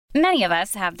Many of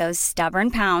us have those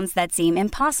stubborn pounds that seem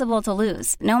impossible to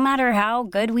lose, no matter how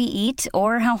good we eat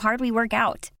or how hard we work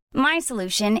out. My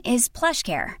solution is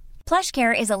PlushCare.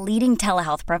 PlushCare is a leading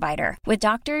telehealth provider with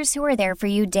doctors who are there for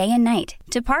you day and night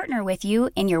to partner with you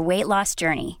in your weight loss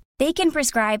journey. They can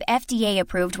prescribe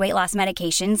FDA-approved weight loss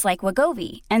medications like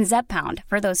Wegovy and Zepbound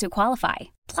for those who qualify.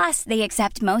 Plus, they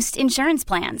accept most insurance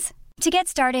plans. To get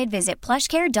started, visit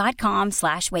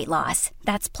plushcare.com/weightloss.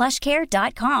 That's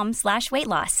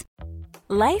plushcare.com/weightloss.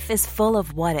 Life is full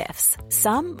of what-ifs.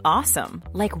 Some awesome,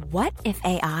 like what if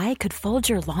AI could fold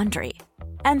your laundry?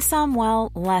 And some,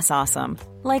 well, less awesome,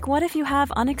 like what if you have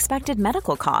unexpected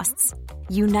medical costs?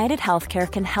 United Healthcare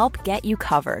can help get you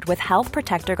covered with Health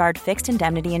Protector Guard fixed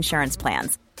indemnity insurance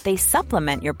plans. They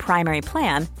supplement your primary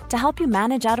plan to help you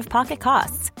manage out-of-pocket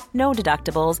costs. No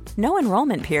deductibles, no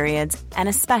enrollment periods, and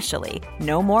especially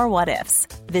no more what-ifs.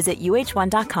 Visit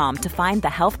uh1.com to find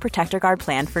the Health Protector Guard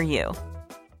plan for you.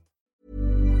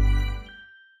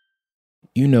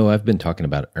 You know, I've been talking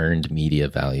about earned media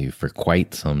value for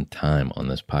quite some time on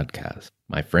this podcast.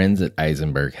 My friends at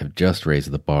Eisenberg have just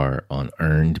raised the bar on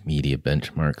earned media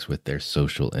benchmarks with their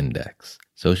social index.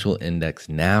 Social Index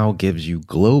now gives you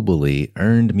globally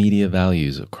earned media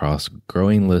values across a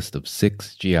growing list of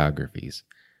 6 geographies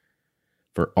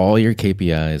for all your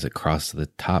KPIs across the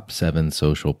top 7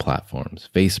 social platforms: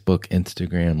 Facebook,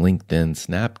 Instagram, LinkedIn,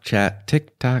 Snapchat,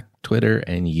 TikTok, Twitter,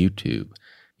 and YouTube.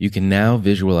 You can now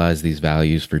visualize these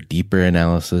values for deeper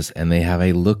analysis, and they have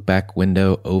a look-back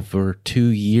window over 2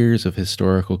 years of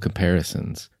historical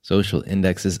comparisons. Social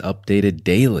Index is updated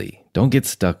daily. Don't get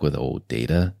stuck with old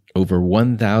data. Over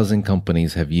 1,000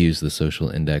 companies have used the Social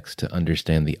Index to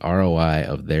understand the ROI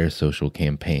of their social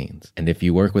campaigns. And if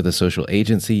you work with a social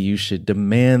agency, you should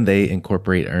demand they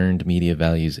incorporate earned media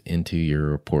values into your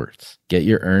reports. Get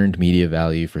your earned media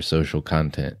value for social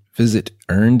content. Visit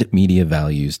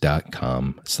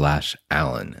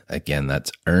earnedmediavalues.com/Alan. Again,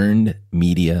 that's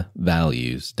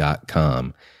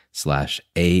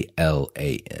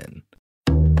earnedmediavalues.com/ALAN.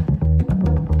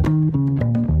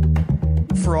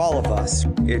 For all of us,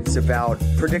 it's about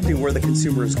predicting where the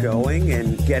consumer is going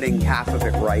and getting half of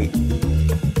it right.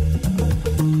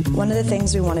 One of the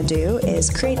things we want to do is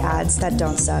create ads that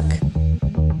don't suck.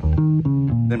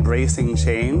 Embracing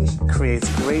change creates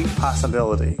great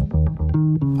possibility.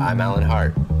 I'm Alan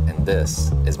Hart, and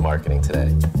this is Marketing Today.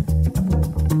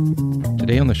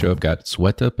 Today on the show, I've got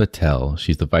Sweta Patel.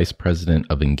 She's the Vice President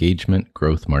of Engagement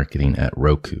Growth Marketing at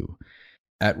Roku.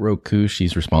 At Roku,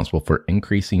 she's responsible for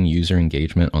increasing user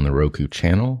engagement on the Roku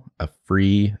channel, a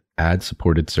free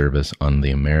ad-supported service on the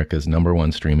America's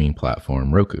 #1 streaming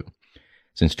platform, Roku.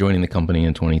 Since joining the company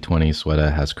in 2020,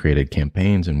 Sweta has created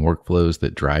campaigns and workflows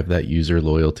that drive that user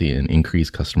loyalty and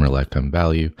increase customer lifetime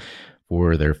value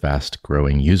for their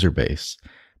fast-growing user base.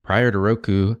 Prior to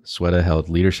Roku, Sweta held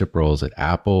leadership roles at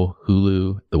Apple,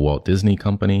 Hulu, the Walt Disney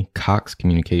Company, Cox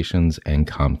Communications, and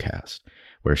Comcast,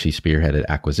 where she spearheaded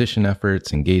acquisition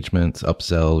efforts, engagements,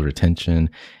 upsell, retention,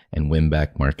 and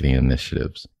win-back marketing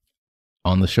initiatives.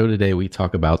 On the show today, we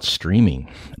talk about streaming,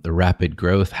 the rapid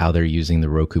growth, how they're using the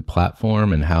Roku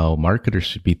platform, and how marketers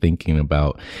should be thinking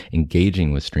about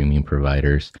engaging with streaming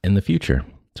providers in the future.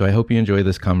 So I hope you enjoy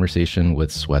this conversation with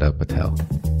Sweta Patel.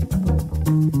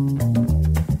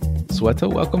 Sweta,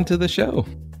 welcome to the show.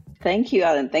 Thank you,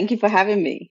 Alan. Thank you for having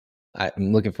me.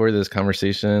 I'm looking forward to this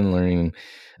conversation, learning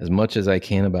as much as I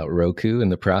can about Roku in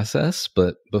the process.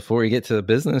 But before we get to the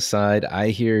business side, I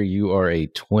hear you are a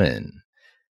twin.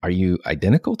 Are you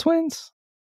identical twins?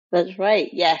 That's right.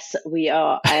 Yes, we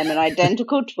are. I am an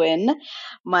identical twin.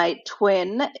 My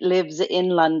twin lives in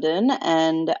London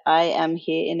and I am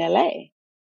here in LA.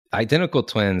 Identical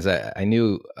twins. I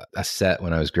knew a set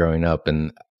when I was growing up,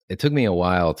 and it took me a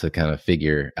while to kind of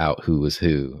figure out who was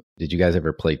who. Did you guys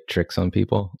ever play tricks on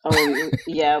people? Oh,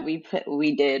 yeah, we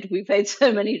did. We played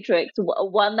so many tricks.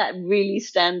 One that really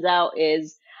stands out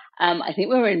is, I think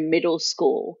we were in middle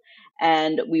school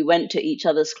and we went to each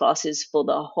other's classes for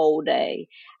the whole day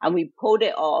and we pulled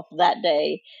it off that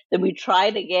day. Then we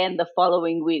tried again the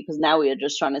following week because now we are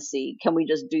just trying to see, can we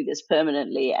just do this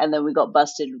permanently? And then we got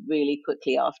busted really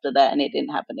quickly after that and it didn't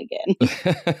happen again.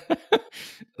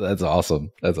 That's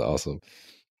awesome. That's awesome.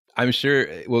 I'm sure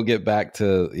we'll get back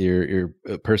to your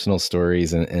personal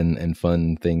stories and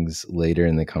fun things later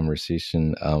in the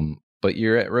conversation. But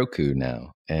you're at Roku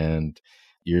now and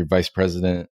you're vice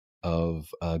president of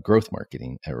growth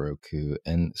marketing at Roku.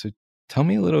 And so tell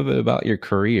me a little bit about your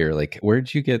career. Like,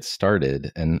 where'd you get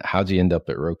started and how'd you end up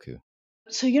at Roku?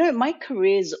 So, my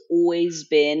career's always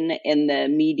been in the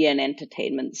media and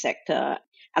entertainment sector.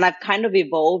 And I've kind of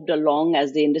evolved along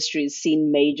as the industry has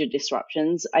seen major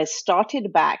disruptions. I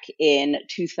started back in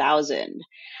 2000.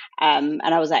 And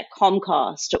I was at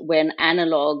Comcast when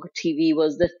analog TV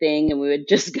was the thing and we were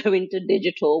just going to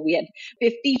digital. We had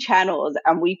 50 channels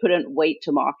and we couldn't wait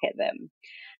to market them.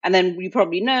 And then you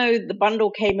probably know the bundle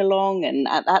came along, and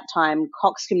at that time,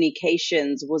 Cox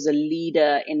Communications was a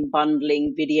leader in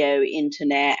bundling video,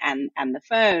 internet, and the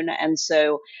phone. And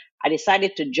so I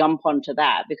decided to jump onto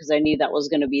that because I knew that was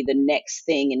going to be the next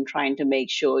thing in trying to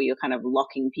make sure you're kind of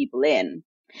locking people in.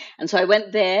 And so I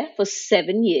went there for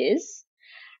 7 years.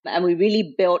 And we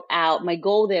really built out, my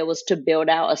goal there was to build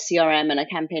out a CRM and a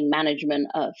campaign management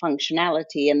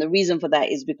functionality. And the reason for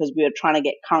that is because we were trying to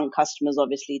get current customers,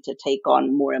 obviously, to take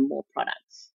on more and more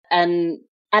products. And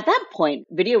at that point,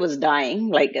 video was dying.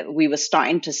 Like we were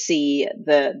starting to see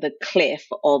the cliff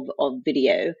of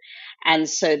video. And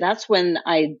so that's when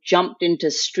I jumped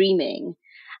into streaming.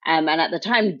 And at the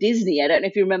time, Disney, I don't know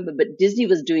if you remember, but Disney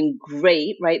was doing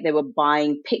great, right? They were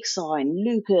buying Pixar and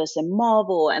Lucas and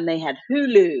Marvel, and they had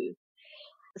Hulu.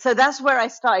 So that's where I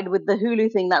started with the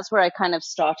Hulu thing. That's where I kind of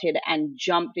started and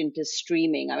jumped into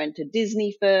streaming. I went to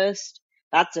Disney first.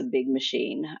 That's a big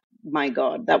machine. My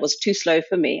God, that was too slow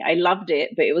for me. I loved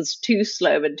it, but it was too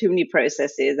slow and too many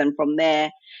processes. And from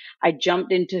there, I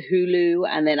jumped into Hulu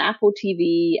and then Apple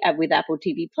TV with Apple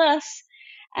TV Plus.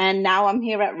 And now I'm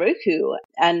here at Roku,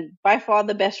 and by far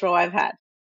the best role I've had.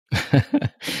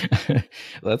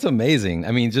 That's amazing.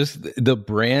 I mean, just the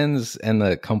brands and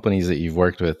the companies that you've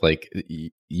worked with, like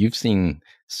you've seen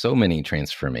so many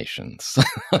transformations,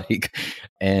 like,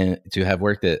 and to have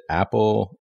worked at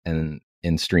Apple and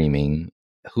in streaming,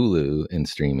 Hulu in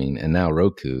streaming, and now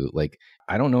Roku, like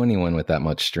I don't know anyone with that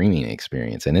much streaming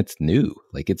experience, and it's new,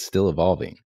 like it's still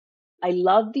evolving. I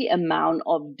love the amount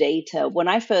of data. When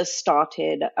I first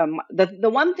started, the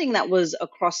one thing that was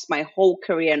across my whole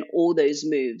career and all those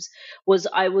moves was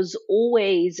I was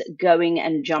always going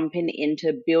and jumping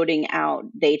into building out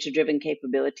data-driven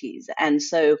capabilities. And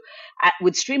so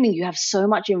with streaming, you have so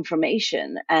much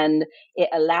information and it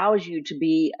allows you to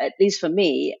be, at least for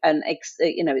me,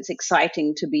 it's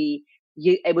exciting to be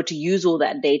able to use all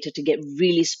that data to get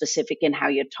really specific in how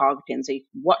you're targeting. So you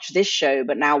watch this show,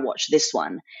 but now watch this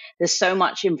one. There's so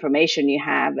much information you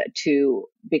have to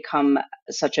become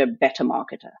such a better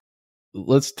marketer.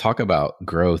 Let's talk about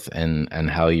growth and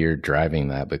how you're driving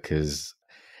that, because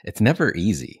it's never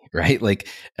easy, right? Like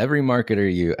every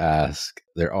marketer you ask,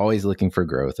 they're always looking for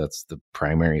growth. That's the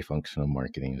primary function of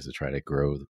marketing, is to try to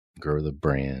grow the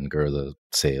brand, grow the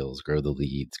sales, grow the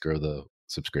leads, grow the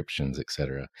subscriptions,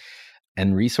 etc.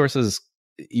 And resources,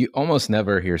 you almost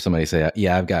never hear somebody say,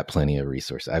 yeah, I've got plenty of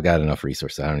resources. I've got enough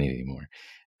resources. I don't need any more.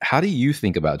 How do you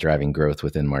think about driving growth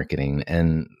within marketing?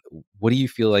 And what do you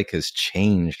feel like has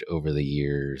changed over the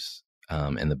years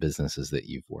in the businesses that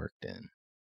you've worked in?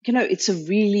 It's a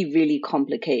really, really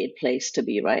complicated place to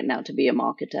be right now, to be a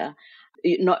marketer.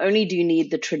 Not only do you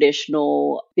need the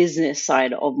traditional business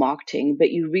side of marketing, but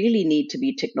you really need to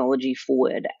be technology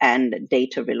forward and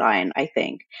data reliant, I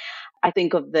think. I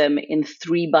think of them in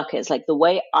three buckets. Like the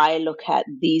way I look at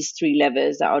these three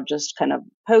levers that I'll just kind of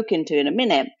poke into in a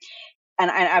minute. And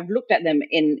I've looked at them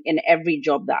in every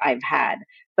job that I've had,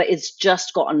 but it's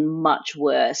just gotten much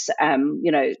worse.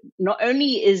 Not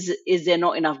only is there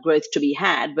not enough growth to be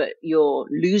had, but you're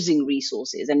losing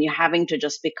resources and you're having to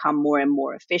just become more and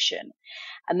more efficient.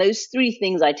 And those three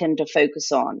things I tend to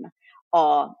focus on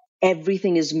are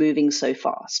everything is moving so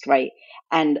fast, right?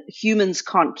 And humans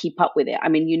can't keep up with it. I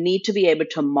mean, you need to be able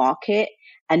to market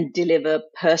and deliver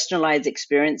personalized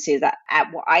experiences at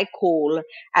what I call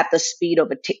at the speed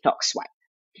of a TikTok swipe.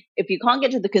 If you can't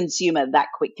get to the consumer that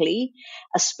quickly,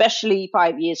 especially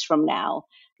 5 years from now,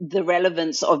 the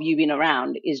relevance of you being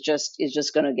around is just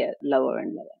going to get lower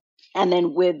and lower. And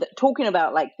then with talking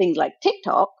about like things like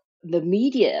TikTok, the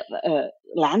media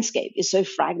landscape is so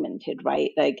fragmented,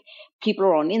 right? Like people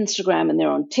are on Instagram and they're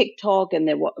on TikTok and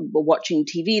they're watching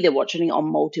TV, they're watching it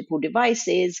on multiple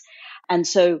devices. And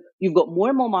so you've got more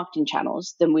and more marketing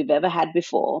channels than we've ever had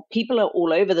before. People are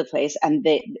all over the place and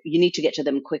you need to get to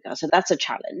them quicker. So that's a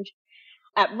challenge.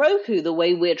 At Roku, the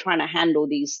way we're trying to handle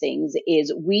these things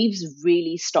is we've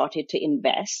really started to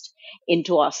invest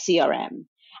into our CRM.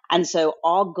 And so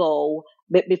our goal,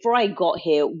 but before I got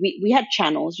here, we had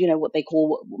channels, what they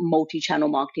call multi-channel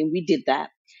marketing. We did that.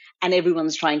 And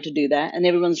everyone's trying to do that. And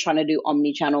everyone's trying to do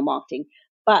omni-channel marketing.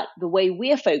 But the way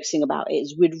we're focusing about it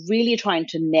is we're really trying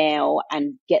to nail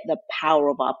and get the power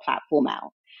of our platform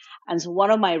out. And so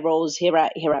one of my roles here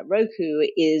at Roku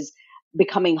is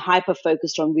becoming hyper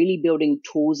focused on really building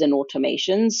tools and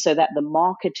automations so that the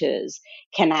marketers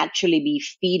can actually be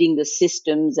feeding the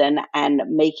systems and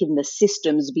making the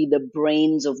systems be the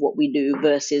brains of what we do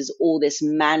versus all this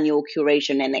manual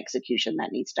curation and execution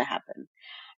that needs to happen.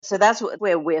 So that's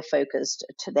where we're focused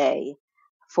today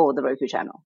for the Roku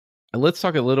channel. Let's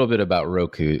talk a little bit about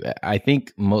Roku. I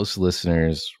think most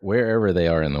listeners, wherever they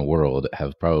are in the world,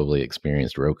 have probably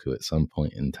experienced Roku at some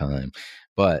point in time.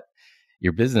 But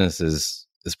your business is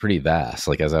pretty vast.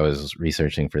 Like, as I was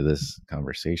researching for this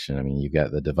conversation, I mean, you've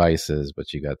got the devices,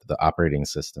 but you got the operating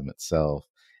system itself,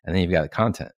 and then you've got the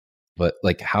content. But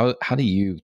like, how do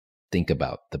you think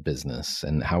about the business,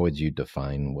 and how would you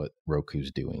define what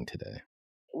Roku's doing today?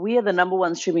 We are the number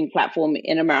one streaming platform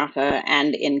in America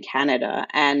and in Canada,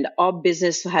 and our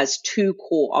business has two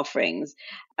core offerings.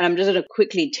 And I'm just going to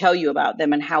quickly tell you about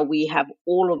them and how we have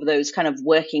all of those kind of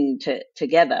working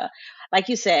together. Like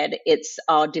you said, it's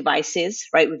our devices,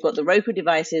 right? We've got the Roku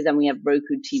devices and we have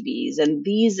Roku TVs. And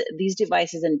these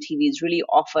devices and TVs really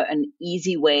offer an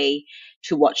easy way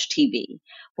to watch TV.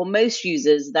 For most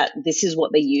users, that this is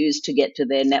what they use to get to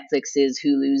their Netflixes,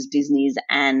 Hulus, Disneys,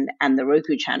 and the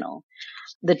Roku channel.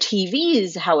 The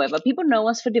TVs, however, people know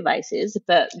us for devices,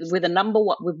 but with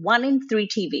one in three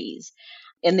TVs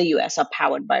in the US are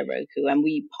powered by Roku, and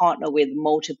we partner with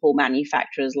multiple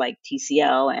manufacturers like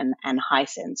TCL and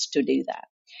Hisense to do that.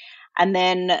 And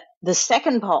then the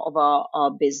second part of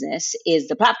our business is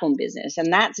the platform business,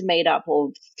 and that's made up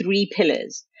of three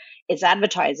pillars. It's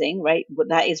advertising, right?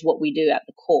 That is what we do at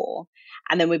the core.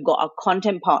 And then we've got our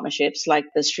content partnerships like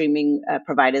the streaming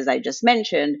providers I just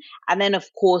mentioned. And then, of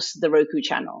course, the Roku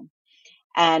channel.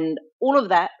 And all of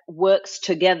that works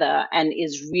together and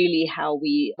is really how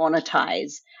we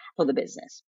monetize for the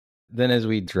business. Then as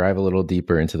we drive a little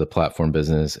deeper into the platform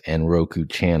business and Roku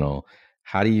channel,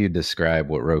 how do you describe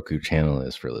what Roku channel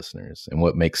is for listeners and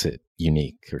what makes it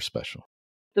unique or special?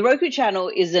 The Roku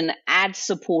channel is an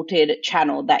ad-supported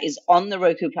channel that is on the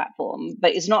Roku platform,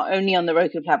 but it's not only on the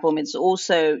Roku platform, it's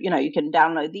also, you can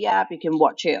download the app, you can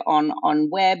watch it on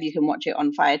web, you can watch it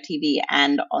on Fire TV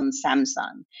and on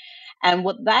Samsung. And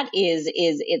what that is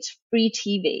it's free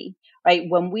TV, right?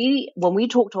 When we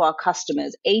talk to our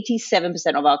customers,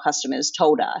 87% of our customers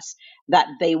told us that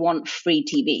they want free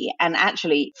TV. And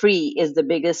actually, free is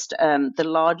the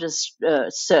largest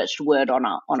searched word on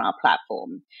our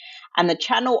platform. And the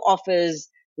channel offers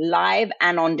live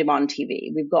and on-demand TV.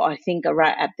 We've got, I think,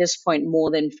 around at this point, more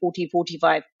than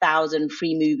 45,000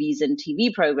 free movies and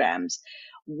TV programs.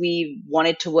 We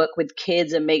wanted to work with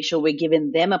kids and make sure we're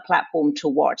giving them a platform to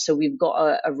watch. So we've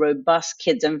got a robust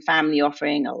kids and family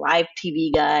offering, a live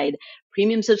TV guide,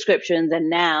 premium subscriptions, and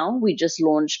now we just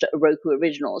launched Roku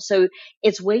Original. So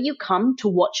it's where you come to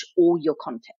watch all your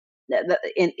content.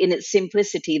 In its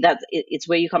simplicity, it's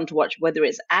where you come to watch, whether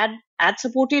it's ad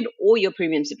supported or your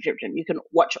premium subscription. You can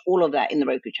watch all of that in the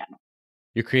Roku channel.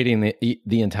 You're creating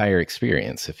the entire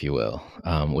experience, if you will,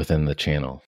 within the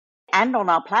channel. And on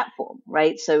our platform,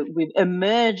 right? So we've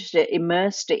immersed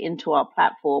it into our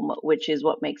platform, which is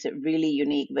what makes it really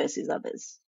unique versus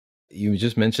others. You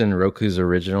just mentioned Roku's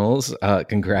Originals.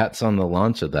 Congrats on the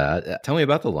launch of that. Tell me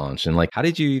about the launch and how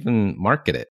did you even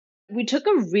market it? We took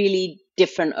a really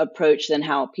different approach than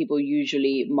how people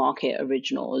usually market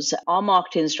originals. Our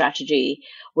marketing strategy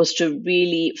was to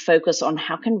really focus on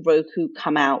how can Roku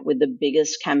come out with the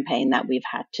biggest campaign that we've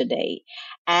had to date,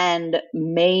 and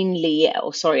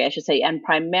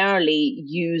primarily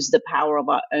use the power of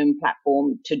our own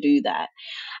platform to do that.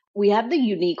 We have the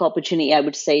unique opportunity, I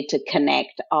would say, to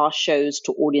connect our shows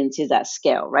to audiences at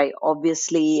scale, right?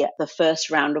 Obviously, the first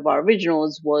round of our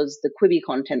originals was the Quibi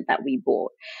content that we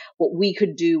bought. What we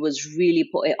could do was really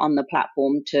put it on the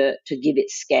platform to give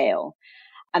it scale.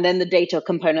 And then the data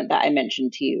component that I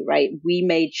mentioned to you, right? We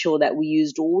made sure that we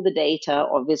used all the data,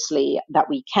 obviously, that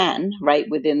we can, right,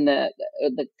 within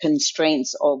the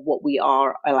constraints of what we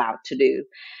are allowed to do,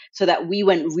 so that we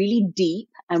went really deep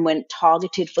and went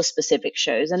targeted for specific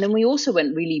shows. And then we also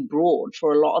went really broad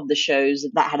for a lot of the shows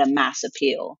that had a mass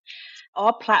appeal.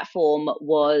 Our platform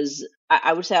was,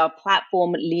 I would say, our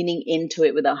platform leaning into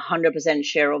it with 100%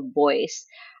 share of voice,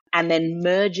 and then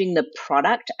merging the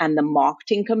product and the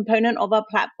marketing component of our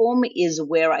platform is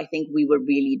where I think we were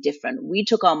really different. We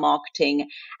took our marketing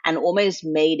and almost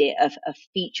made it a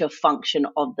feature function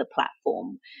of the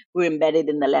platform. We're embedded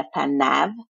in the left-hand nav,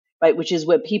 right, which is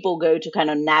where people go to kind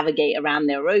of navigate around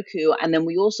their Roku. And then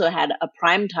we also had a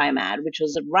primetime ad, which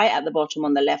was right at the bottom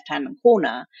on the left-hand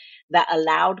corner, that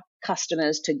allowed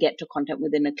customers to get to content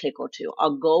within a click or two. Our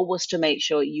goal was to make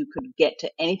sure you could get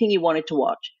to anything you wanted to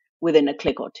watch within a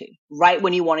click or two, right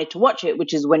when you wanted to watch it,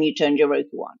 which is when you turned your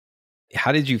Roku on.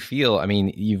 How did you feel? I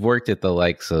mean, you've worked at the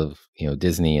likes of,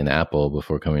 Disney and Apple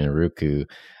before coming to Roku,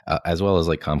 as well as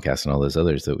like Comcast and all those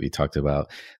others that we talked about.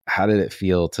 How did it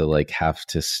feel to like have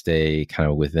to stay kind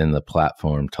of within the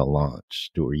platform to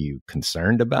launch? Were you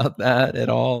concerned about that at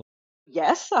all?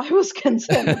 Yes, I was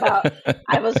concerned about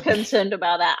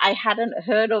that. I hadn't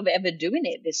heard of ever doing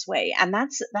it this way. And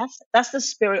that's the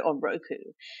spirit of Roku.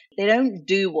 They don't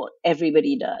do what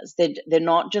everybody does. They're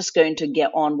not just going to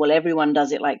get on, well, everyone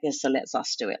does it like this, so let's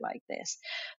us do it like this.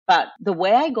 But the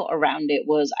way I got around it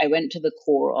was I went to the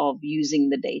core of using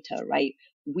the data, right?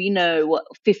 We know what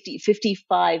 50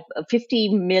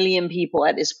 million people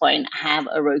at this point have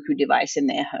a Roku device in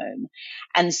their home.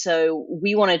 And so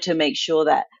we wanted to make sure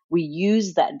that we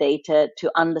use that data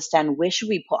to understand, where should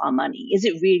we put our money? Is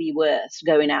it really worth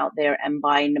going out there and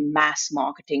buying mass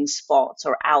marketing spots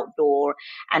or outdoor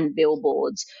and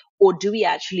billboards? Or do we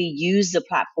actually use the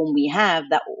platform we have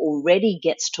that already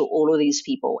gets to all of these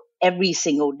people every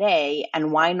single day?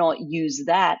 And why not use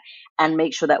that and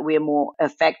make sure that we're more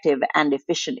effective and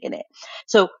efficient in it?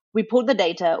 So we pulled the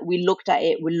data, we looked at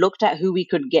it, we looked at who we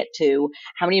could get to,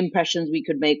 how many impressions we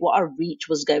could make, what our reach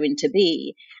was going to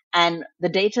be. And the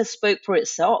data spoke for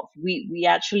itself. We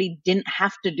actually didn't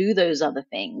have to do those other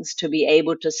things to be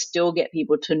able to still get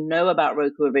people to know about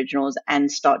Roku Originals and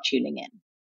start tuning in.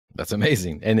 That's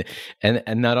amazing.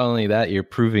 And not only that, you're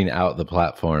proving out the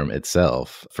platform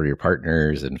itself for your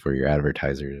partners and for your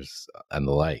advertisers and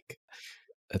the like.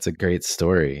 That's a great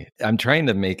story. I'm trying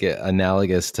to make it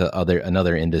analogous to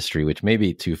another industry, which may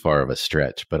be too far of a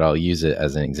stretch, but I'll use it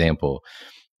as an example.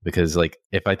 Because like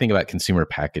if I think about consumer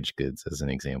packaged goods as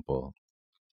an example,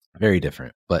 very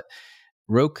different. But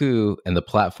Roku and the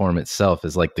platform itself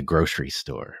is like the grocery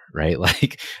store, right?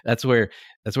 Like that's where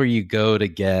you go to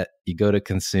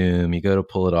consume, you go to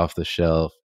pull it off the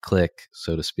shelf, click,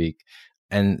 so to speak.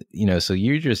 And, so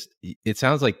it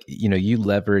sounds like, you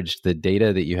leverage the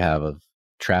data that you have of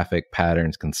traffic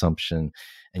patterns, consumption,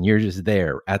 and you're just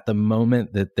there at the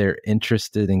moment that they're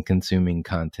interested in consuming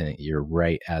content. You're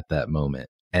right at that moment.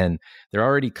 And they're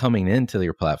already coming into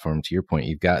your platform. To your point,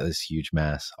 you've got this huge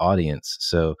mass audience.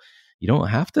 So you don't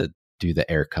have to do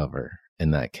the air cover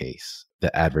in that case,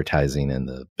 the advertising and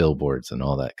the billboards and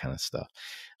all that kind of stuff.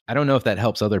 I don't know if that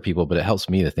helps other people, but it helps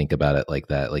me to think about it like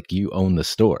that. Like you own the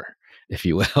store, if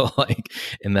you will, like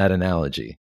in that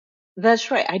analogy.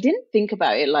 That's right. I didn't think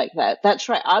about it like that. That's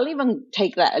right. I'll even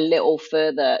take that a little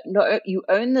further. No, you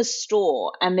own the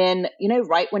store, and then,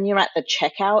 right when you're at the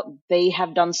checkout, they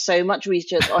have done so much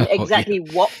research on exactly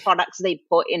what products they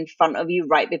put in front of you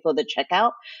right before the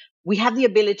checkout. We have the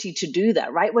ability to do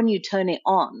that right when you turn it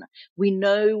on. We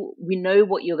know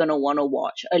what you're going to want to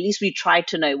watch. At least we try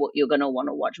to know what you're going to want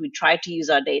to watch. We try to use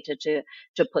our data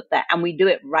to put that, and we do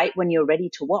it right when you're ready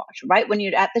to watch. Right when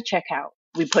you're at the checkout,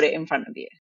 we put it in front of you.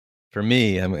 For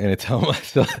me, I'm going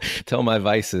to tell my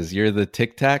vices. You're the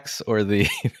Tic Tacs or the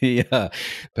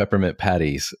peppermint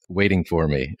patties waiting for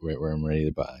me where I'm ready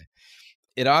to buy.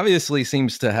 It obviously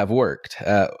seems to have worked.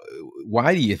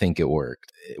 Why do you think it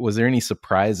worked? Was there any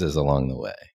surprises along the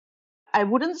way? I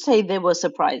wouldn't say there were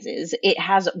surprises.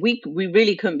 We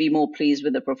really couldn't be more pleased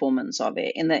with the performance of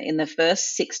it. In the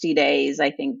first 60 days,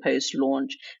 I think post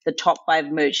launch, the top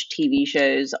 5 most TV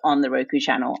shows on the Roku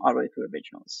channel are Roku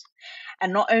Originals.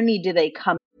 And not only do they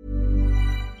come.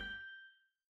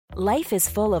 Life is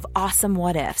full of awesome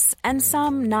what ifs, and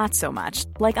some not so much,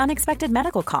 like unexpected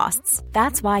medical costs.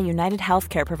 That's why United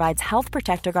Healthcare provides Health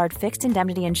Protector Guard fixed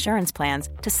indemnity insurance plans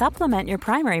to supplement your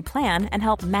primary plan and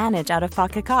help manage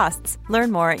out-of-pocket costs.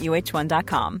 Learn more at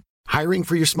uh1.com. Hiring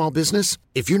for your small business?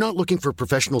 If you're not looking for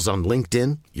professionals on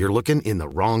LinkedIn, you're looking in the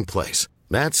wrong place.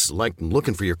 That's like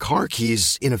looking for your car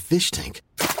keys in a fish tank.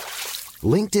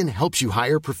 LinkedIn helps you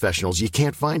hire professionals you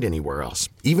can't find anywhere else,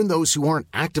 even those who aren't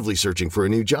actively searching for a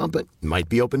new job but might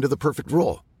be open to the perfect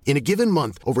role. In a given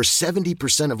month, over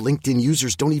 70% of LinkedIn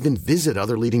users don't even visit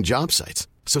other leading job sites.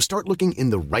 So start looking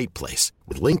in the right place.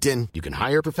 With LinkedIn, you can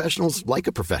hire professionals like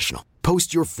a professional.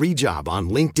 Post your free job on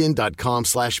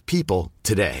linkedin.com/people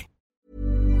today.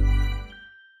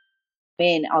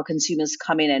 Our consumers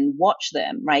come in and watch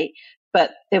them, right?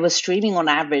 But they were streaming on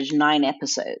average 9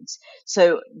 episodes.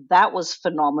 So that was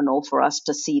phenomenal for us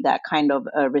to see that kind of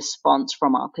a response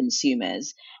from our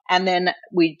consumers. And then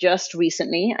we just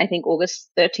recently, I think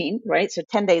August 13th, right? So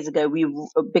 10 days ago,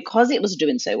 because it was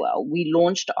doing so well, we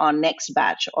launched our next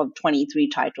batch of 23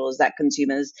 titles that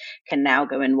consumers can now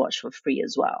go and watch for free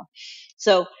as well.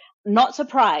 So not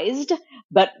surprised,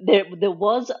 but there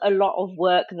was a lot of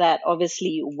work that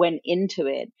obviously went into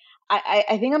it.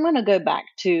 I think I'm going to go back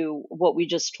to what we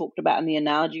just talked about in the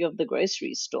analogy of the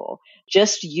grocery store.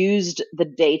 Just used the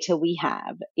data we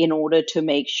have in order to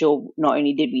make sure not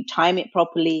only did we time it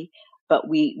properly, but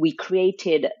we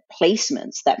created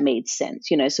placements that made sense.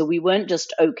 So we weren't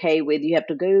just okay with you have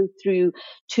to go through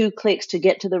 2 clicks to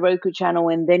get to the Roku channel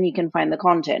and then you can find the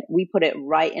content. We put it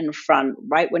right in front,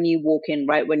 right when you walk in,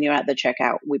 right when you're at the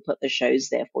checkout. We put the shows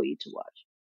there for you to watch.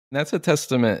 That's a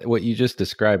testament, what you just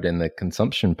described in the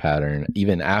consumption pattern,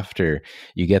 even after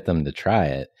you get them to try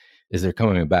it, is they're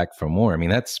coming back for more. I mean,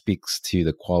 that speaks to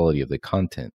the quality of the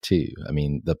content too. I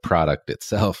mean, the product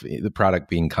itself, the product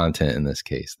being content in this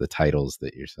case, the titles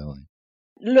that you're selling.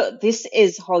 Look, this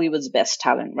is Hollywood's best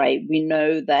talent, right? We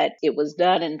know that it was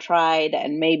done and tried,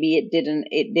 and maybe it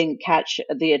didn't catch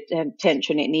the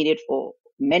attention it needed for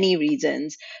many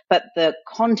reasons, but the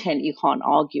content you can't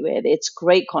argue with. It's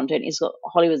great content. It's got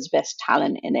Hollywood's best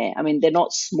talent in it. I mean, they're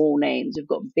not small names. We've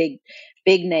got big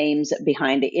names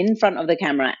behind it, in front of the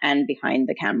camera and behind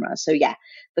the camera. So yeah,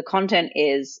 the content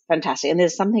is fantastic, and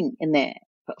there's something in there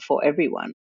for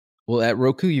everyone. Well, at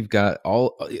Roku, you've got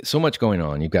so much going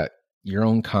on. You've got your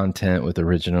own content with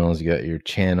originals, you got your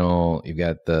channel, you've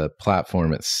got the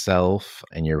platform itself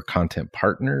and your content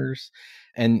partners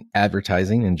and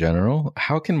advertising in general.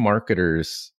 How can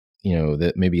marketers,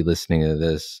 that may be listening to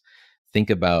this, think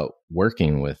about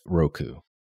working with Roku?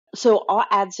 So our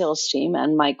ad sales team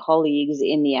and my colleagues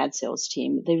in the ad sales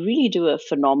team, they really do a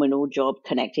phenomenal job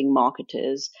connecting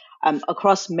marketers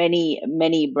across many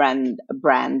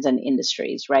brands and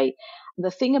industries, right?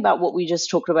 The thing about what we just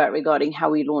talked about regarding how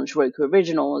we launch Roku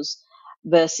Originals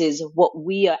versus what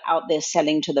we are out there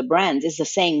selling to the brands is the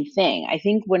same thing. I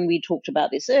think when we talked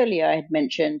about this earlier, I had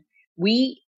mentioned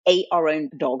we ate our own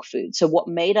dog food. So what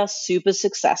made us super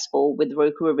successful with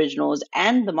Roku Originals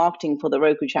and the marketing for the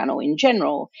Roku channel in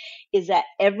general is that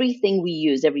everything we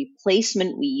used, every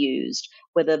placement we used,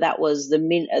 whether that was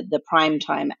the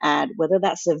primetime ad, whether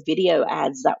that's the video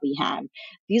ads that we have,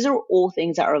 these are all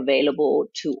things that are available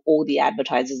to all the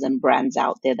advertisers and brands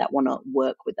out there that want to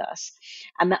work with us.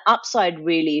 And the upside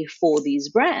really for these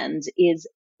brands is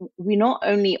we not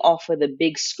only offer the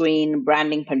big screen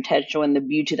branding potential and the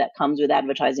beauty that comes with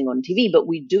advertising on TV, but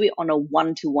we do it on a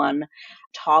one-to-one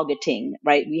targeting,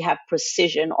 right? We have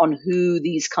precision on who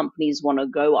these companies want to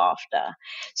go after.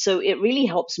 So it really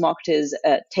helps marketers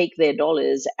take their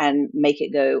dollars and make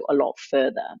it go a lot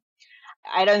further.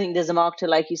 I don't think there's a marketer,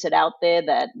 like you said, out there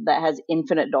that has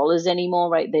infinite dollars anymore,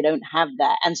 right? They don't have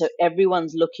that. And so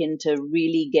everyone's looking to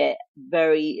really get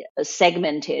very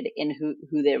segmented in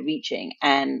who they're reaching.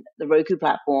 And the Roku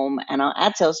platform and our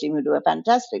ad sales team, who do a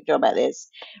fantastic job at this,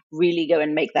 really go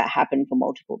and make that happen for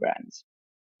multiple brands.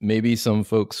 Maybe some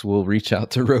folks will reach out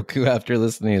to Roku after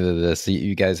listening to this.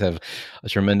 You guys have a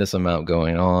tremendous amount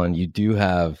going on. You do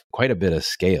have quite a bit of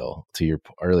scale, to your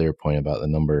earlier point about the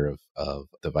number of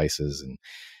devices and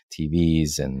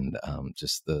TVs and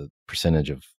just the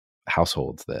percentage of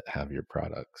households that have your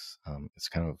products. It's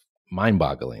kind of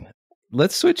mind-boggling.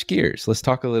 Let's switch gears. Let's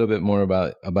talk a little bit more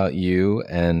about you.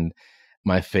 And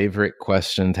my favorite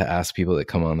question to ask people that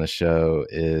come on the show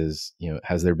is,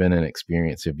 has there been an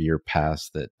experience of your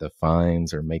past that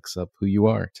defines or makes up who you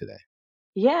are today?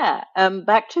 Yeah.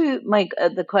 Back to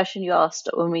the question you asked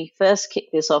when we first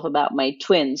kicked this off about my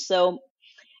twins. So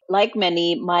like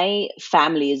many, my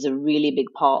family is a really big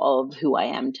part of who I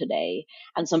am today.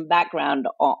 And some background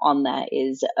on that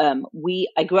is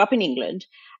I grew up in England.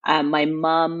 My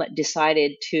mom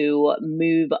decided to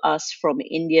move us from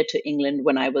India to England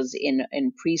when I was in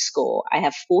preschool. I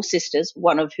have 4 sisters,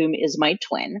 one of whom is my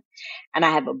twin, and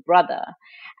I have a brother.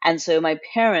 And so my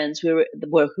parents, who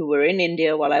were in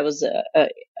India while I was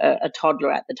a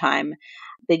toddler at the time,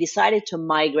 they decided to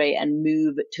migrate and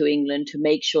move to England to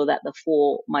make sure that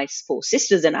my 4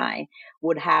 sisters and I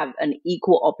would have an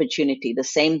equal opportunity. The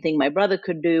same thing my brother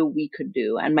could do, we could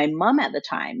do. And my mom at the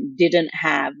time didn't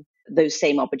have those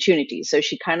same opportunities. So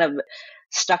she kind of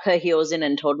stuck her heels in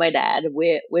and told my dad,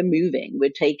 we're moving,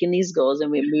 we're taking these girls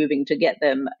and we're moving to get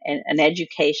them an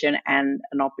education and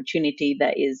an opportunity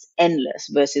that is endless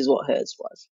versus what hers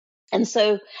was. And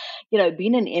so,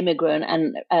 being an immigrant,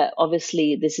 and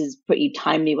obviously this is pretty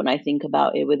timely when I think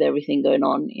about it with everything going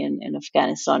on in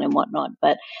Afghanistan and whatnot,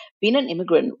 but being an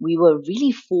immigrant, we were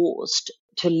really forced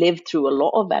to live through a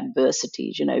lot of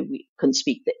adversities. We couldn't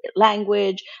speak the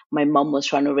language. My mom was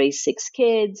trying to raise 6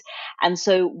 kids. And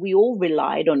so we all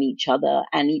relied on each other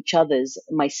and each other's,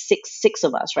 my six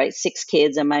of us, right? 6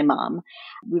 kids and my mom.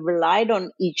 We relied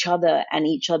on each other and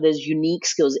each other's unique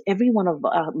skills. Every one of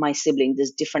my siblings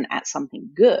is different at something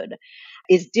good,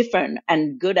 is different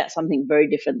and good at something very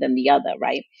different than the other,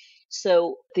 right?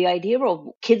 So the idea of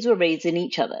kids were raising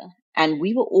each other, and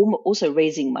we were also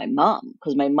raising my mom,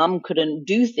 because my mom couldn't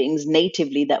do things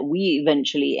natively that we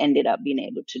eventually ended up being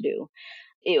able to do.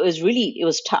 It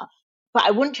was tough, but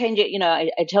I wouldn't change it.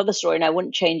 I tell the story and I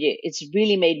wouldn't change it. It's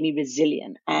really made me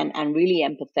resilient and really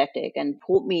empathetic, and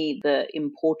taught me the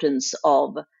importance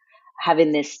of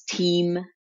having this team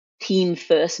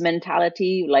first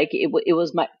mentality. Like it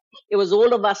was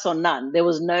all of us or none. There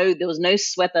was no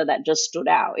Sweta that just stood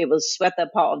out. It was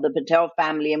Sweta part of the Patel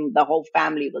family, and the whole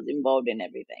family was involved in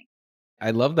everything.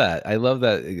 I love that. I love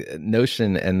that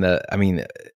notion. And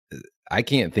I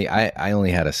can't think, I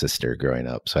only had a sister growing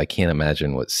up, so I can't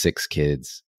imagine what 6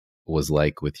 kids was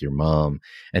like with your mom.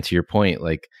 And to your point,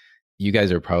 like, you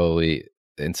guys are probably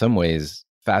in some ways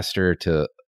faster to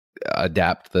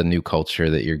adapt the new culture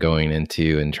that you're going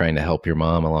into and trying to help your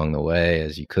mom along the way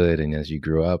as you could and as you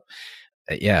grew up.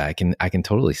 Yeah, I can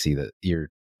totally see that you're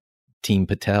Team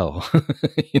Patel.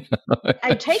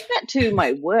 I take that to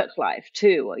my work life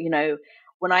too.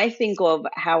 When I think of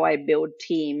how I build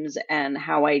teams and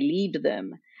how I lead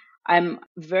them, I'm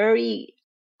very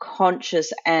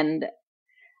conscious and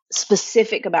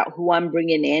specific about who I'm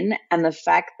bringing in, and the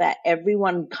fact that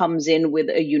everyone comes in with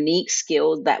a unique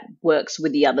skill that works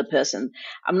with the other person.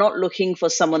 I'm not looking for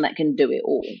someone that can do it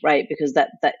all, right? Because that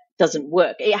doesn't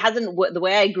work. It hasn't worked. The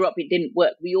way I grew up, it didn't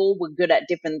work. We all were good at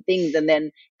different things, and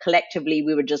then collectively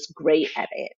we were just great at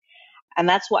it. And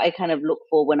that's what I kind of look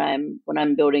for when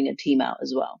I'm building a team out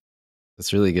as well.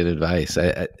 That's really good advice.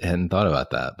 I hadn't thought about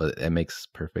that, but it makes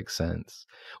perfect sense.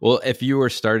 Well, if you were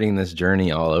starting this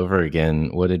journey all over again,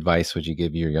 what advice would you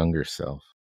give your younger self?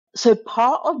 So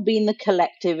part of being the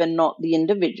collective and not the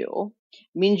individual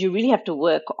means you really have to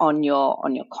work on your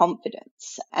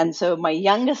confidence. And so my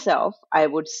younger self, I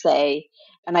would say,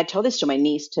 and I tell this to my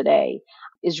niece today,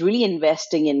 is really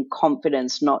investing in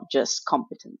confidence, not just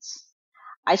competence.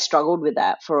 I struggled with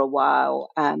that for a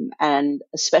while, and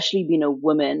especially being a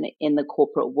woman in the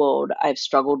corporate world, I've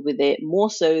struggled with it more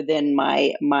so than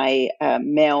my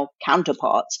male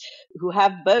counterparts who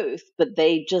have both, but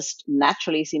they just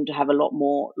naturally seem to have a lot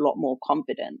more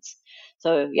confidence.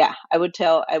 So yeah, I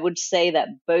would say that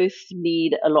both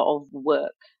need a lot of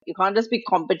work. You can't just be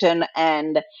competent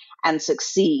and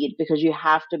succeed, because you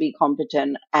have to be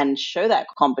competent and show that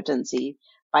competency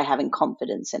by having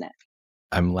confidence in it.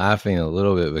 I'm laughing a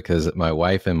little bit because my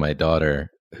wife and my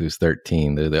daughter, who's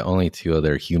 13, they're the only 2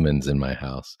 other humans in my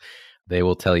house. They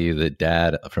will tell you that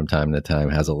dad from time to time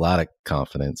has a lot of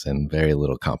confidence and very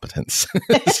little competence.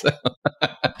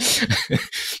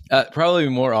 Probably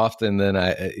more often than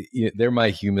they're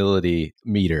my humility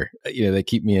meter. They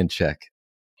keep me in check.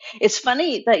 It's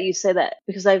funny that you say that,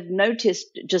 because I've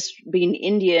noticed, just being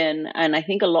Indian, and I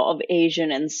think a lot of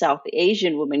Asian and South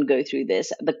Asian women go through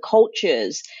this, the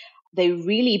cultures, they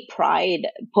really put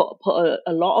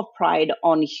a lot of pride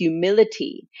on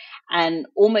humility and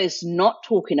almost not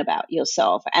talking about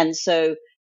yourself. And so,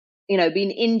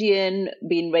 being Indian,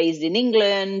 being raised in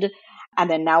England, and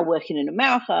then now working in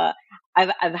America,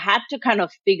 I've had to kind of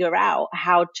figure out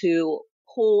how to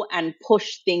pull and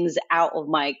push things out of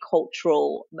my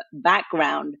cultural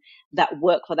background that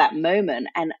work for that moment.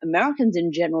 And Americans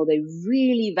in general, they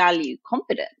really value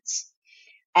confidence.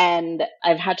 And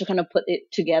I've had to kind of put it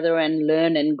together and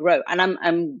learn and grow. And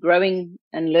I'm growing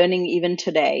and learning even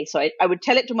today. So I would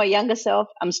tell it to my younger self,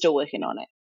 I'm still working on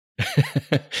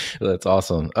it. That's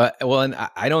awesome. Well, and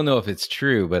I don't know if it's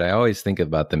true, but I always think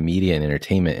about the media and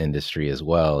entertainment industry as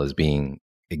well as being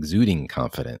exuding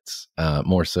confidence,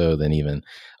 more so than even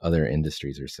other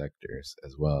industries or sectors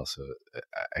as well. So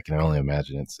I can only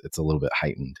imagine it's a little bit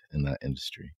heightened in that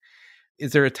industry.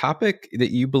 Is there a topic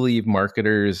that you believe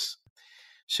marketers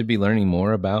should be learning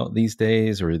more about these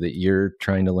days, or that you're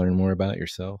trying to learn more about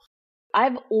yourself?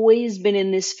 I've always been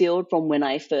in this field from when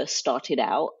I first started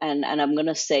out, and I'm going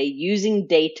to say using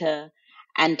data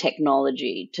and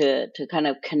technology to kind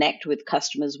of connect with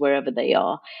customers wherever they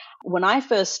are. When I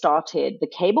first started,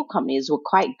 the cable companies were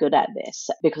quite good at this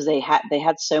because they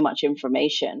had so much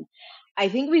information. I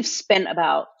think we've spent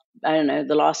about,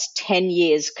 the last 10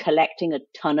 years collecting a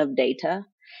ton of data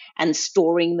and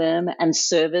storing them, and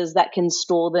servers that can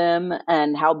store them,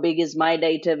 and how big is my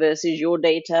data versus your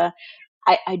data.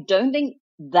 I don't think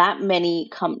I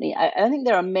don't think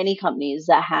there are many companies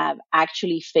that have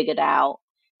actually figured out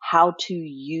how to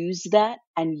use that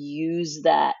and use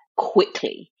that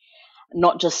quickly,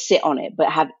 not just sit on it, but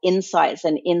have insights,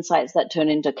 and insights that turn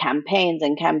into campaigns,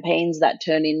 and campaigns that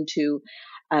turn into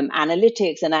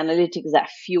analytics, and analytics that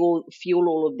fuel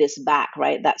all of this back,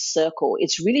 right? That circle.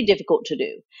 It's really difficult to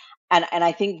do. And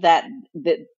I think that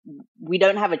we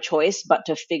don't have a choice but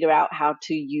to figure out how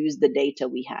to use the data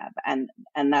we have. And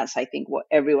that's, I think, what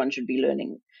everyone should be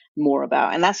learning more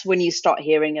about. And that's when you start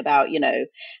hearing about,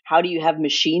 how do you have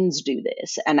machines do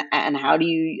this? And how do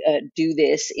you do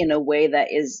this in a way that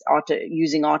is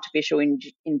using artificial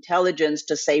intelligence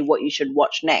to say what you should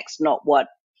watch next, not what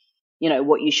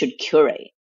you should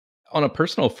curate. On a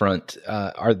personal front,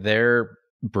 are there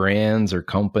brands or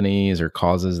companies or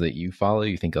causes that you follow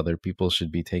you think other people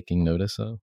should be taking notice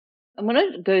of? I'm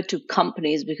going to go to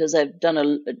companies because I've done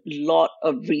a lot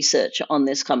of research on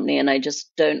this company and I just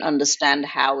don't understand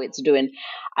how it's doing.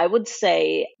 I would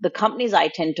say the companies I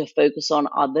tend to focus on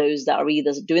are those that are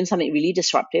either doing something really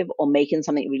disruptive or making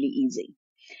something really easy.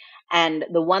 And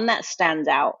the one that stands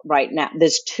out right now,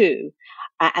 there's two,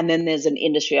 and then there's an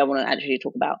industry I want to actually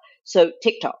talk about. So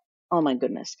TikTok, oh my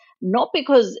goodness. Not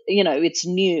because, it's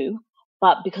new,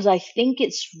 but because I think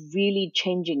it's really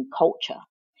changing culture.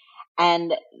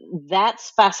 And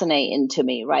that's fascinating to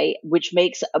me, right? Which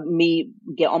makes me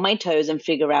get on my toes and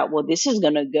figure out, well, this is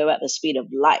going to go at the speed of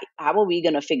light. How are we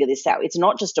going to figure this out? It's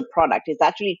not just a product. It's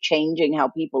actually changing how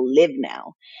people live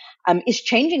now. It's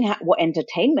changing what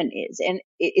entertainment is. And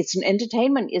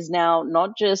entertainment is now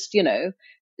not just,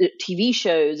 TV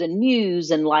shows and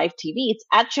news and live TV. It's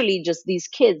actually just these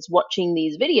kids watching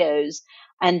these videos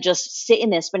and just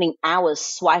sitting there spending hours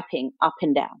swiping up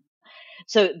and down.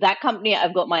 So that company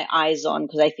I've got my eyes on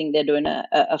because I think they're doing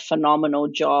a phenomenal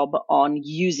job on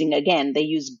using, again, they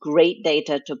use great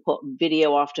data to put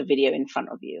video after video in front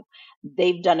of you.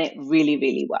 They've done it really,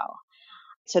 really well.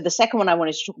 So the second one I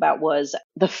wanted to talk about was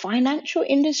the financial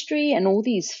industry, and all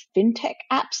these fintech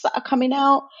apps that are coming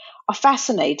out are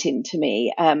fascinating to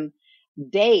me.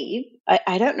 Dave,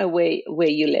 I don't know where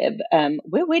you live.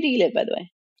 Where do you live, by the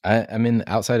way? I'm in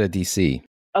outside of DC.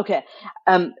 Okay.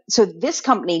 So this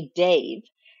company, Dave,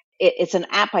 it's an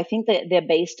app. I think that they're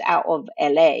based out of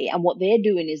LA. And what they're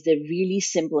doing is they're really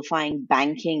simplifying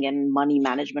banking and money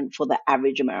management for the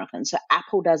average American. So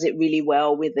Apple does it really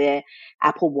well with their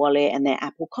Apple Wallet and their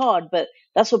Apple Card, but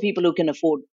that's for people who can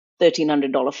afford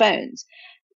 $1,300 phones.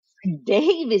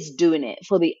 Dave is doing it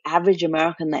for the average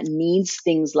American that needs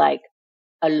things like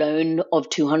a loan of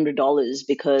 $200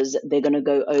 because they're going to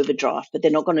go overdraft, but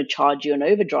they're not going to charge you an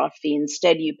overdraft fee.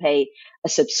 Instead, you pay a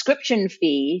subscription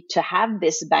fee to have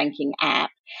this banking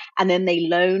app, and then they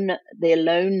loan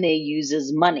their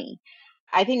users money.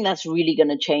 I think that's really going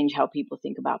to change how people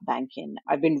think about banking.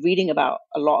 I've been reading a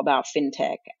lot about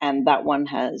fintech, and that one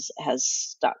has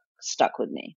stuck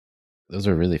with me. Those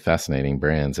are really fascinating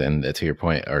brands, and to your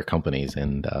point, are companies,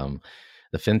 and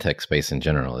the fintech space in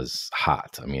general is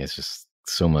hot. I mean, it's just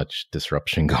so much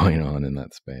disruption going on in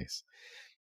that space.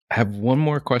 I have one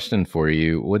more question for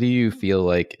you. What do you feel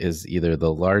like is either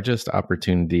the largest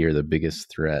opportunity or the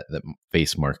biggest threat that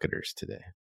face marketers today?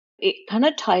 It kind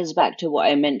of ties back to what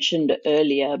I mentioned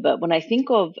earlier, but when I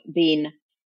think of being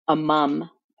a mum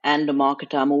and a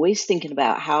marketer, I'm always thinking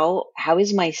about how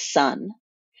is my son,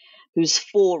 who's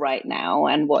 4 right now,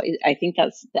 and I think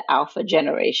that's the alpha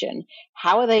generation.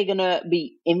 How are they going to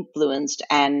be influenced,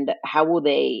 and how will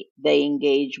they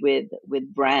engage with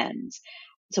brands?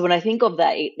 So when I think of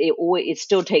that, it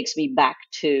still takes me back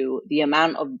to the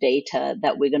amount of data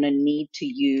that we're going to need to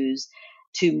use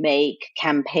to make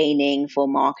campaigning for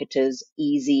marketers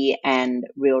easy and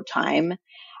real time.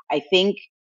 I think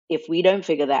if we don't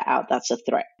figure that out, that's a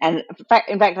threat. And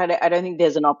in fact, I don't think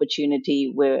there's an opportunity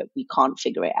where we can't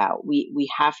figure it out. We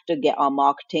have to get our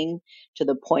marketing to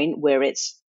the point where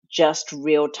it's just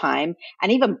real time,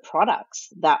 and even products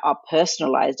that are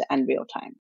personalized and real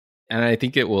time. And I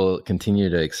think it will continue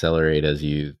to accelerate as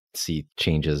you see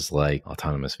changes like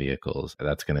autonomous vehicles.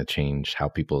 That's going to change how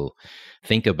people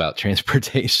think about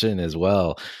transportation as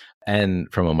well.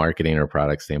 And from a marketing or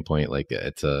product standpoint, like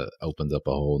opens up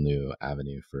a whole new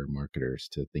avenue for marketers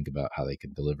to think about how they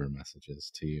can deliver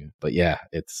messages to you. But yeah,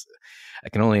 I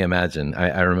can only imagine.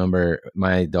 I remember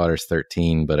my daughter's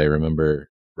 13, but I remember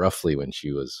roughly when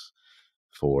she was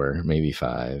 4, maybe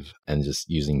 5, and just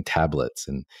using tablets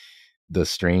and the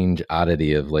strange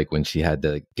oddity of like when she had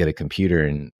to get a computer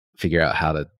and figure out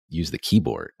how to use the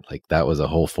keyboard. Like that was a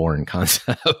whole foreign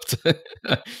concept.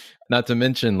 Not to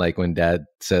mention like when dad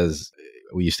says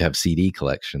we used to have CD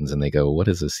collections and they go, what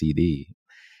is a CD?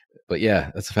 But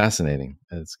yeah, that's fascinating.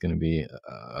 It's going to be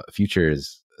future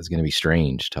is going to be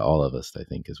strange to all of us, I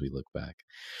think, as we look back.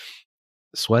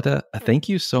 Sweta, thank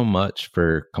you so much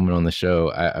for coming on the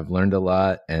show. I've learned a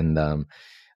lot, and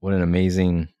what an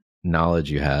amazing knowledge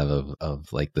you have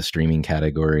of like the streaming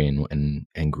category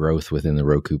and growth within the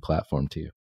Roku platform too.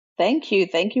 Thank you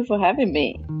for having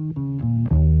me.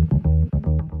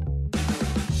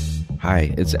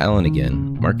 Hi, it's Alan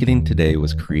again. Marketing Today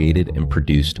was created and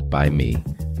produced by me,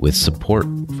 with support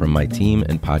from my team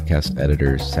and podcast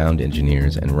editors, sound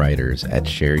engineers, and writers at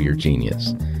Share Your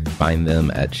Genius. Find them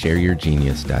at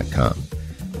shareyourgenius.com.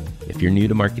 If you're new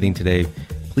to Marketing Today,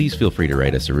 please feel free to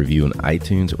write us a review on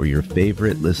iTunes or your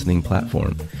favorite listening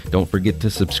platform. Don't forget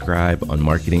to subscribe on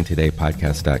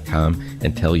marketingtodaypodcast.com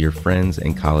and tell your friends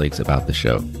and colleagues about the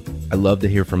show. I love to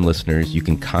hear from listeners. You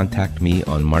can contact me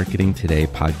on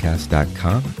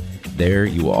marketingtodaypodcast.com. There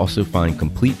you will also find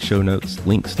complete show notes,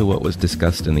 links to what was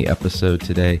discussed in the episode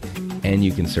today, and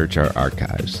you can search our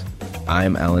archives.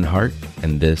 I'm Alan Hart,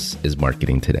 and this is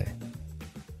Marketing Today.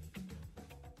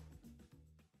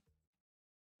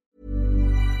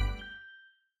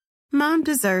 Mom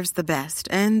deserves the best,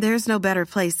 and there's no better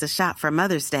place to shop for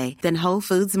Mother's Day than Whole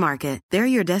Foods Market. They're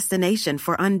your destination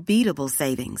for unbeatable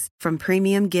savings, from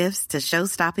premium gifts to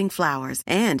show-stopping flowers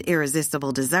and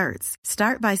irresistible desserts.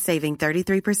 Start by saving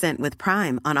 33% with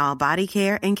Prime on all body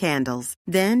care and candles.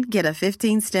 Then get a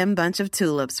 15-stem bunch of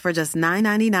tulips for just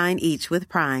 $9.99 each with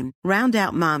Prime. Round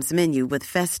out Mom's menu with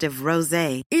festive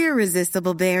rosé,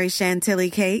 irresistible berry chantilly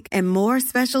cake, and more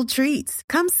special treats.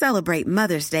 Come celebrate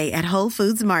Mother's Day at Whole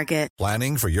Foods Market.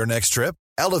 Planning for your next trip?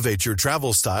 Elevate your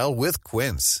travel style with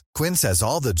Quince. Quince has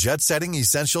all the jet-setting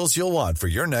essentials you'll want for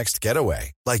your next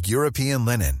getaway, like European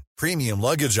linen, premium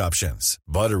luggage options,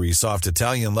 buttery soft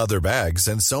Italian leather bags,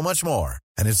 and so much more.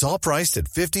 And it's all priced at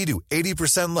 50 to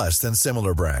 80% less than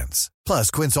similar brands. Plus,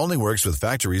 Quince only works with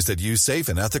factories that use safe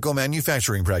and ethical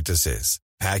manufacturing practices.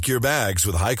 Pack your bags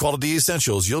with high-quality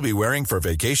essentials you'll be wearing for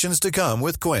vacations to come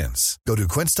with Quince. Go to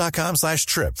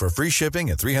quince.com/trip for free shipping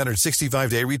and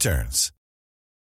 365-day returns.